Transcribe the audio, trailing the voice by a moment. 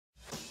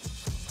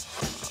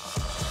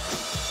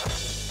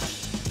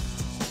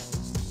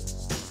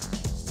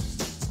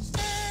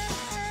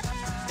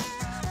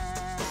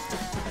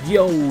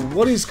Yo,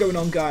 what is going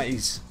on,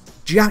 guys?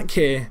 Jack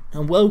here,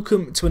 and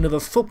welcome to another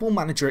Football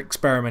Manager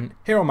experiment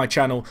here on my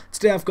channel.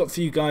 Today I've got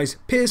for you guys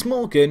Piers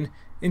Morgan,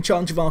 in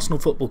charge of Arsenal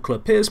Football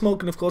Club. Piers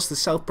Morgan, of course, the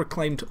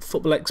self-proclaimed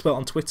football expert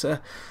on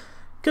Twitter,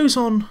 goes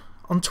on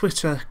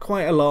Twitter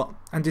quite a lot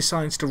and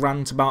decides to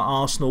rant about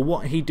Arsenal,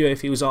 what he'd do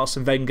if he was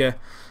Arsene Wenger.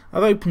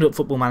 I've opened up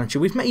Football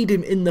Manager, we've made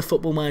him in the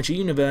Football Manager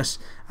universe,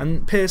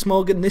 and Piers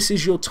Morgan, this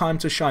is your time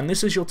to shine,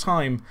 this is your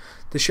time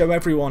to show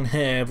everyone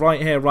here,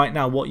 right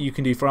now, what you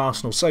can do for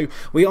Arsenal. So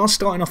we are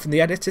starting off in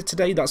the editor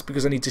today. That's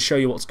because I need to show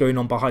you what's going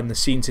on behind the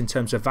scenes in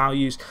terms of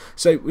values.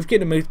 So we've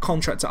given him a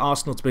contract at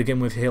Arsenal to begin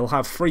with. He'll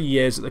have 3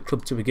 years at the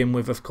club to begin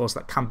with. Of course,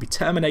 that can be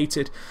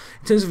terminated.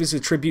 In terms of his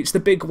attributes, the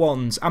big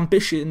ones: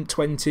 ambition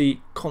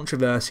 20,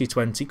 controversy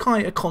 20.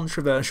 Quite a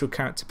controversial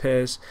character,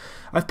 Piers.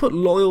 I've put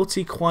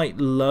loyalty quite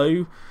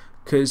low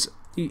because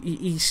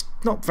he's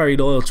not very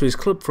loyal to his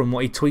club from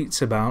what he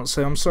tweets about,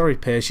 so I'm sorry,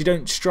 Piers, you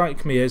don't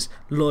strike me as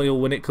loyal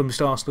when it comes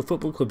to Arsenal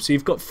Football Club. So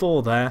you've got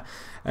 4 there.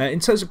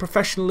 In terms of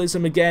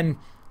professionalism, again,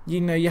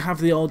 you know, you have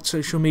the odd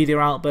social media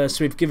outbursts,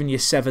 so we've given you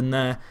 7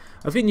 there.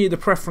 I've given you the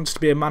preference to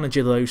be a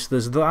manager though, so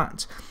there's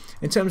that.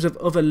 In terms of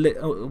other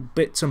little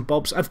bits and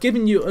bobs, I've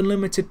given you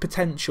unlimited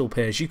potential,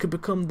 Piers. You could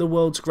become the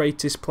world's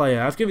greatest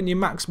player. I've given you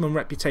maximum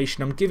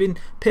reputation. I'm giving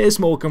Piers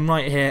Morgan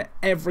right here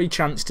every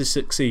chance to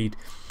succeed.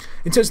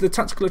 In terms of the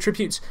tactical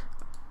attributes,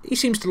 he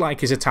seems to like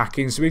his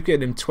attacking, so we've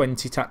given him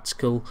 20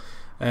 tactical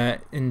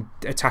in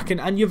attacking,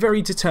 and you're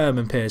very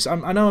determined, Piers.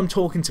 I know I'm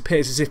talking to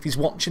Piers as if he's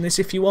watching this.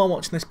 If you are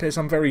watching this, Piers,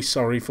 I'm very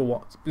sorry for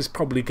what is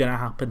probably going to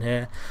happen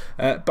here.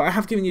 But I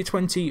have given you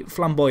 20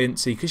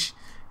 flamboyancy, because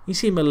you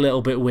seem a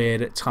little bit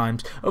weird at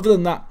times. Other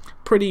than that,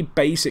 pretty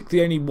basic.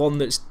 The only one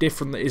that's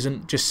different that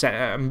isn't just set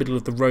at a middle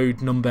of the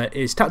road number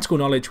is tactical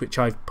knowledge, which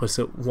I've put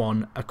at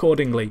 1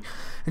 accordingly.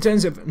 In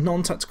terms of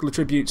non-tactical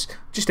attributes,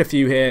 just a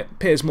few here.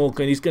 Piers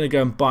Morgan, he's going to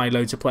go and buy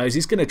loads of players.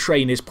 He's going to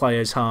train his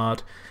players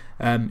hard.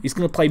 He's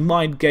going to play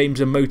mind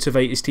games and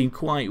motivate his team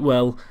quite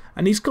well,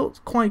 and he's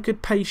got quite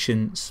good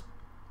patience.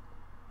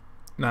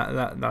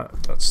 That's an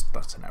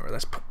error.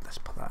 Let's put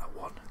that at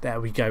 1.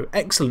 There we go.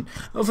 Excellent.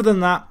 Other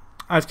than that,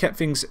 I've kept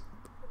things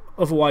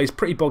otherwise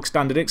pretty bog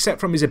standard, except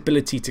from his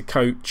ability to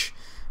coach.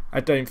 I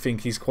don't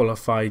think he's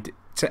qualified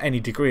to any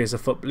degree as a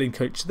footballing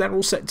coach. They're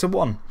all set to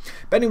 1.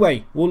 But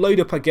anyway, we'll load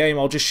up a game.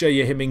 I'll just show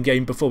you him in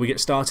game before we get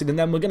started, and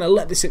then we're going to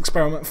let this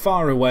experiment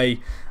fire away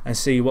and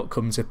see what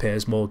comes of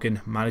Piers Morgan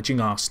managing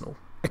Arsenal.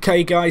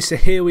 Okay, guys, so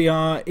here we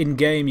are in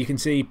game. You can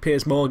see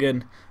Piers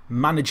Morgan,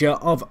 manager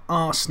of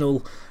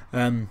Arsenal.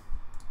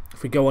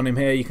 If we go on him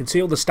here, you can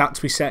see all the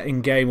stats we set in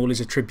game, all his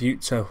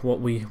attributes are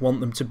what we want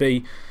them to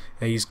be.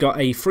 He's got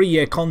a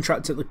 3-year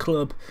contract at the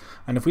club,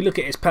 and if we look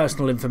at his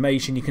personal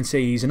information, you can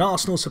see he's an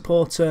Arsenal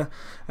supporter.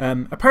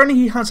 Apparently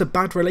he has a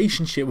bad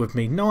relationship with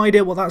me. No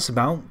idea what that's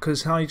about,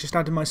 because I just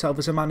added myself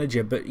as a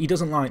manager, but he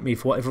doesn't like me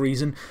for whatever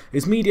reason.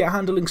 His media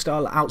handling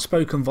style,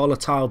 outspoken,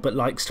 volatile, but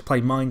likes to play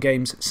mind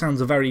games.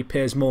 Sounds very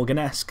Piers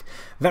Morgan-esque.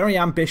 Very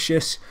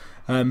ambitious,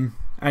 and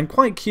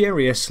quite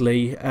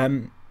curiously,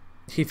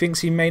 he thinks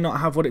he may not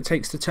have what it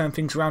takes to turn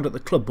things around at the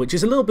club, which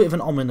is a little bit of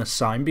an ominous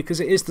sign because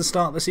it is the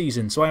start of the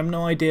season, so I have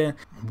no idea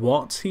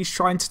what he's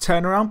trying to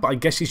turn around, but I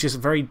guess he's just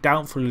very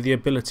doubtful of the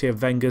ability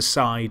of Wenger's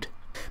side.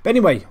 But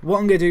anyway, what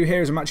I'm going to do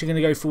here is I'm actually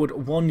going to go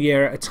forward 1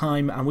 year at a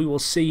time, and we will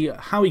see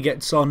how he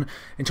gets on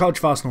in charge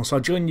of Arsenal. So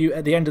I'll join you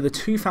at the end of the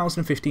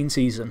 2015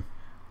 season.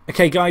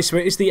 Okay, guys, so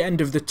it is the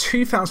end of the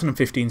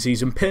 2015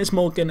 season. Piers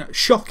Morgan,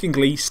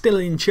 shockingly, still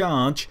in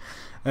charge.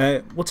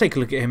 We'll take a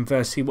look at him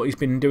first, see what he's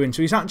been doing.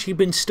 So he's actually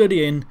been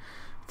studying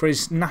for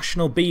his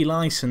National B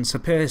licence. So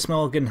Piers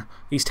Morgan,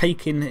 he's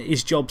taking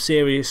his job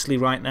seriously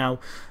right now.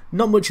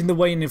 Not much in the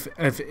way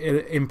of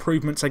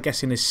improvements, I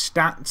guess, in his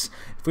stats.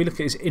 If we look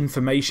at his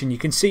information, you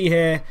can see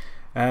here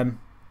that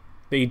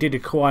he did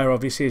acquire,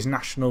 obviously, his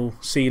National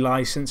C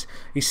licence.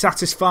 He's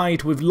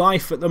satisfied with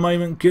life at the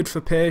moment. Good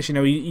for Piers. You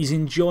know, he's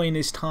enjoying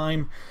his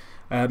time.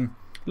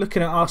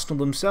 Looking at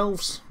Arsenal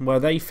themselves, where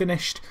they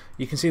finished,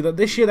 you can see that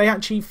this year they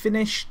actually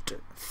finished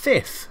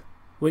 5th,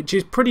 which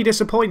is pretty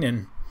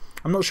disappointing.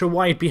 I'm not sure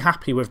why he'd be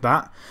happy with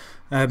that.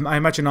 I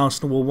imagine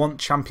Arsenal will want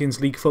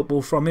Champions League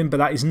football from him, but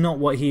that is not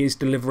what he is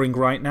delivering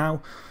right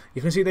now.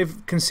 You can see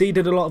they've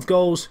conceded a lot of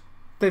goals.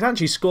 They've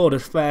actually scored a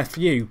fair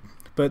few,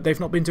 but they've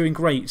not been doing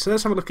great. So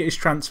let's have a look at his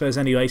transfers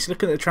anyway. So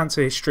looking at the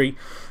transfer history,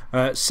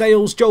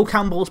 sales, Joel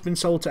Campbell's been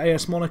sold to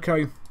AS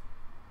Monaco.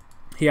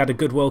 He had a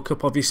good World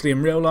Cup, obviously,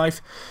 in real life.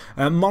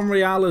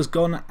 Monreal has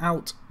gone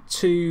out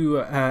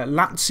to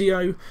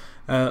Lazio.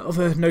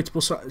 Other notable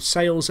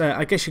sales,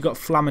 I guess you've got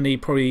Flamini,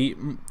 probably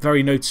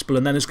very noticeable.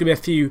 And then there's going to be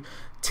a few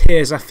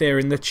tears, I fear,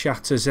 in the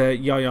chat as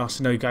Yaya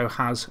Sanogo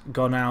has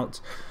gone out.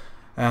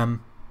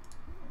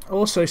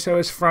 Also, so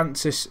has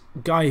Francis,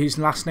 guy whose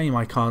last name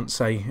I can't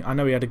say. I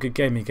know he had a good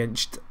game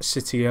against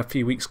City a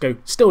few weeks ago.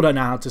 Still don't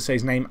know how to say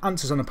his name.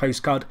 Answers on a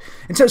postcard.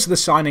 In terms of the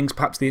signings,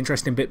 perhaps the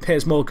interesting bit,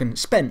 Piers Morgan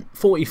spent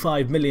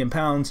 £45 million.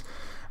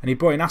 and he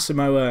brought in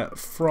Asamoah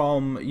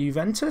from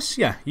Juventus.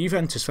 Yeah,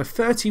 Juventus for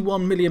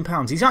 £31 million.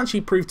 He's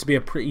actually proved to be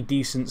a pretty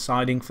decent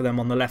signing for them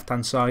on the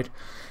left-hand side.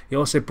 He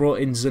also brought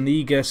in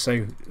Zuniga,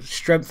 so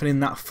strengthening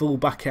that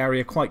full-back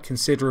area quite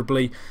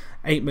considerably.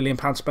 £8 million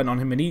spent on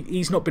him, and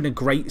he's not been a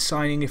great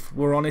signing, if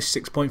we're honest.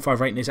 6.5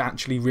 rating is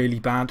actually really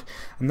bad.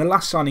 And the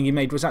last signing he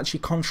made was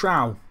actually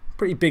Contral.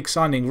 Pretty big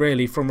signing,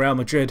 really, from Real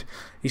Madrid.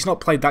 He's not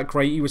played that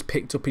great. He was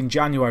picked up in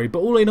January. But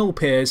all in all,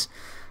 Piers,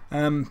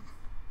 I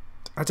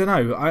don't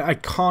know. I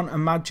can't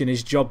imagine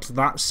his job's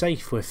that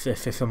safe,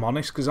 if I'm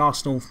honest, because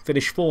Arsenal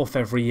finish fourth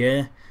every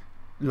year.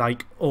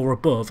 Like, or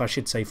above, I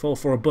should say,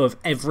 fourth or above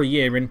every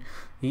year, and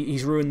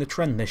he's ruined the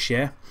trend this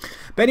year.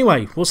 But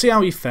anyway, we'll see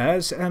how he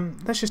fares.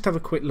 Let's just have a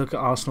quick look at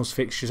Arsenal's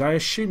fixtures. I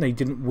assume they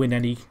didn't win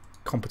any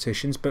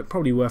competitions, but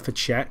probably worth a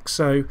check.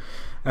 So,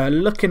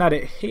 looking at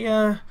it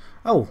here,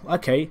 oh,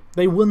 okay,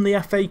 they won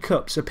the FA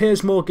Cup. So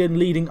Piers Morgan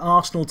leading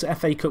Arsenal to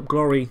FA Cup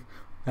glory.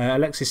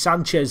 Alexis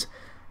Sanchez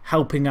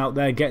helping out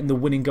there, getting the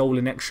winning goal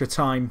in extra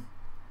time.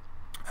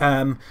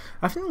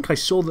 I think I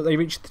saw that they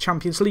reached the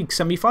Champions League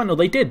semi-final.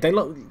 They did. They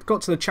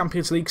got to the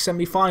Champions League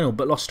semi-final,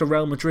 but lost to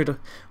Real Madrid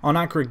on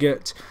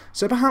aggregate.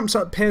 So perhaps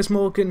Piers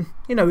Morgan,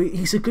 you know,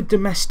 he's a good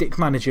domestic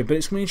manager, but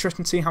it's going to be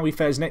interesting to see how he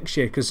fares next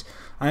year, because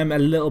I am a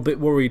little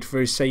bit worried for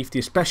his safety,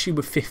 especially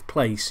with 5th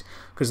place,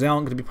 because they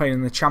aren't going to be playing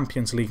in the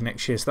Champions League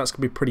next year, so that's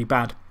going to be pretty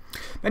bad.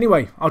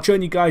 Anyway, I'll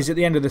join you guys at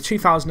the end of the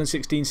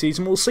 2016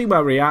 season. We'll see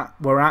where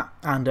we're at,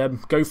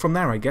 and go from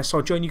there, I guess. So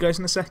I'll join you guys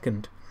in a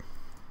second.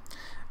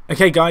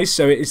 Okay guys,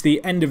 so it is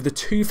the end of the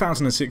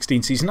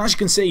 2016 season. As you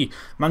can see,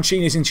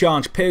 Mancini's in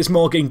charge. Piers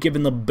Morgan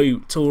given the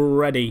boot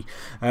already.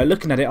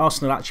 Looking at it,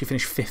 Arsenal actually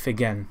finished 5th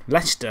again.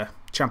 Leicester,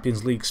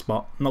 Champions League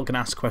spot. I'm not going to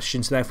ask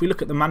questions there. If we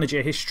look at the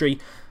manager history,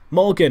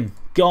 Morgan,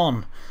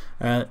 gone.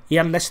 He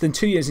had less than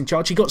 2 years in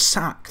charge. He got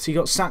sacked. He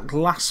got sacked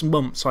last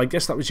month, so I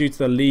guess that was due to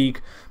the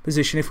league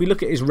position. If we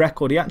look at his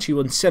record, he actually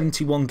won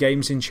 71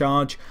 games in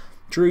charge.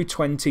 Drew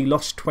 20,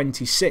 lost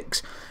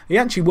 26. He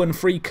actually won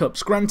 3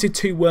 cups. Granted,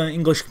 2 were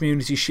English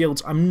Community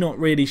Shields. I'm not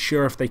really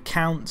sure if they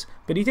count.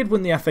 But he did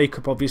win the FA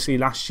Cup, obviously,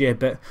 last year.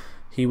 But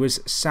he was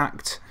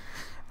sacked.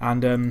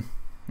 And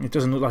it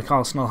doesn't look like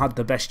Arsenal had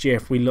the best year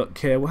if we look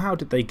here. Well, how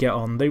did they get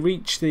on? They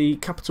reached the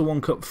Capital One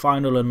Cup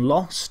final and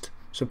lost.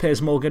 So Piers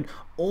Morgan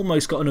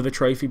almost got another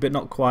trophy, but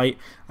not quite.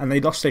 And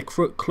they lost their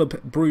Club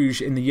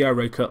Bruges in the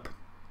Euro Cup.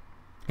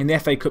 In the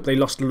FA Cup, they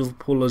lost to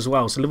Liverpool as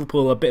well. So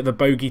Liverpool, a bit of a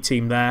bogey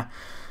team there.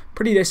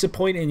 Pretty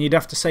disappointing, you'd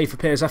have to say, for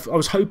Piers. I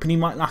was hoping he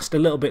might last a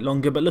little bit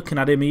longer, but looking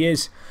at him, he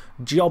is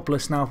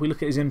jobless now. If we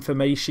look at his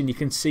information, you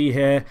can see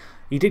here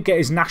he did get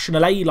his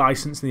National A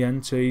licence in the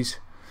end, so he's,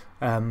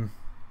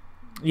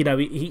 you know,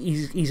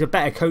 he's a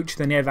better coach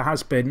than he ever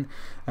has been.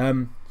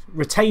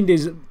 Retained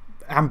his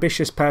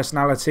ambitious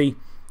personality,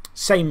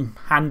 same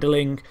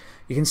handling.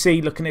 You can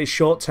see, looking at his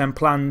short-term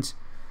plans,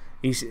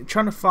 he's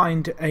trying to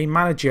find a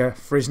manager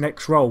for his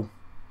next role,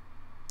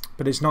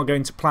 but it's not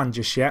going to plan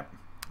just yet.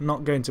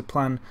 Not going to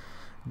plan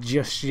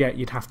just yet,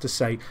 you'd have to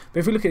say. But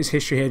if we look at his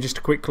history here, just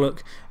a quick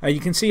look, you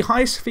can see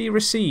highest fee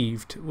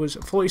received was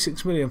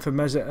 46 million for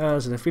Mesut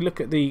Ozil. If we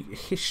look at the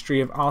history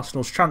of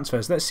Arsenal's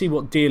transfers, let's see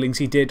what dealings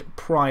he did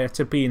prior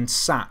to being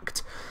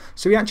sacked.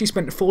 So he actually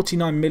spent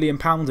 £49 million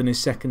in his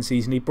second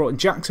season. He brought in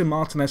Jackson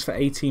Martinez for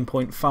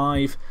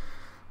 18.5.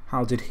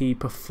 How did he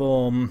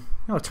perform?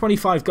 Oh,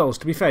 25 goals.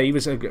 To be fair, he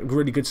was a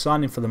really good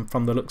signing for them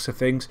from the looks of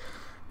things.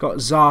 Got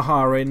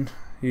Zaha in,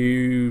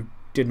 who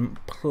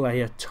didn't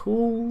play at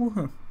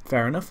all.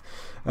 Fair enough.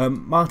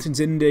 Martins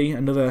Indy,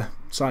 another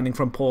signing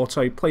from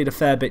Porto, played a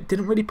fair bit.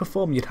 Didn't really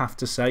perform, you'd have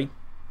to say.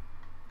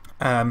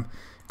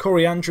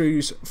 Corey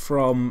Andrews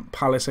from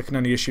Palace, I can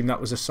only assume that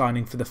was a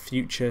signing for the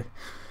future.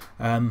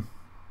 I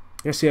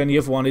guess the only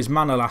other one is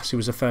Manolas, who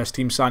was a first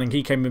team signing.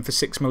 He came in for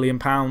 £6 million,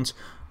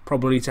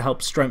 probably to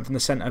help strengthen the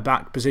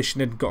centre-back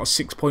position, and got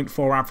a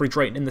 6.4 average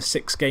rating in the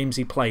 6 games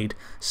he played.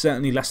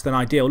 Certainly less than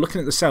ideal. Looking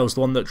at the sales,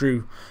 the one that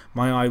drew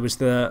my eye was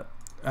the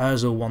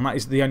Ozil one. That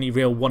is the only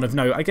real one of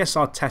note. I guess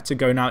Arteta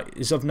going out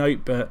is of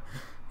note, but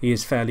he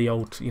is fairly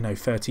old, you know,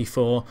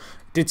 34.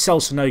 Did sell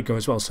Sonogo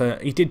as well, so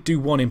he did do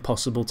one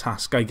impossible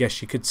task, I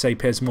guess you could say,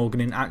 Piers Morgan,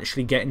 in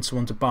actually getting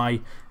someone to buy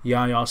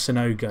Yaya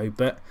Sonogo,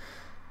 but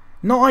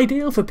not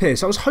ideal for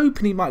Piers. I was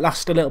hoping he might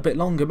last a little bit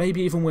longer,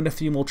 maybe even win a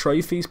few more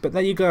trophies, but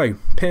there you go.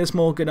 Piers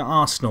Morgan at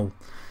Arsenal.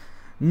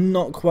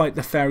 Not quite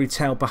the fairy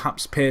tale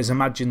perhaps Piers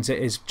imagines it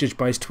is, judged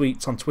by his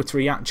tweets on Twitter.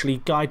 He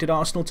actually guided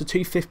Arsenal to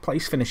 2 5th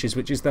place finishes,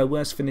 which is their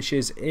worst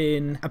finishes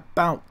in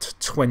about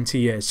 20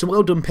 years. So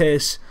well done,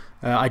 Piers.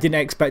 I didn't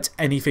expect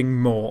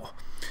anything more.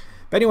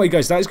 But anyway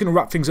guys, that is going to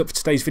wrap things up for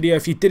today's video.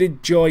 If you did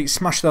enjoy,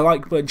 smash the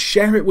like button,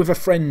 share it with a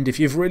friend. If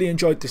you've really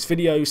enjoyed this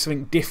video,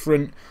 something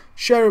different,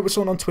 share it with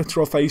someone on Twitter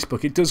or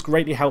Facebook. It does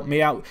greatly help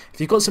me out.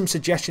 If you've got some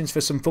suggestions for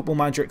some Football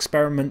Manager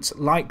experiments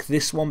like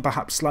this one,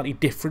 perhaps slightly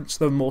different to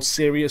the more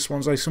serious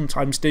ones I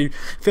sometimes do,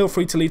 feel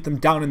free to leave them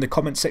down in the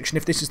comment section.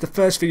 If this is the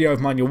first video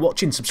of mine you're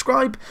watching,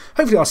 subscribe.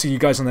 Hopefully I'll see you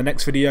guys on the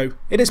next video.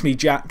 It is me,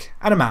 Jack,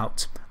 and I'm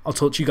out. I'll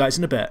talk to you guys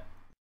in a bit.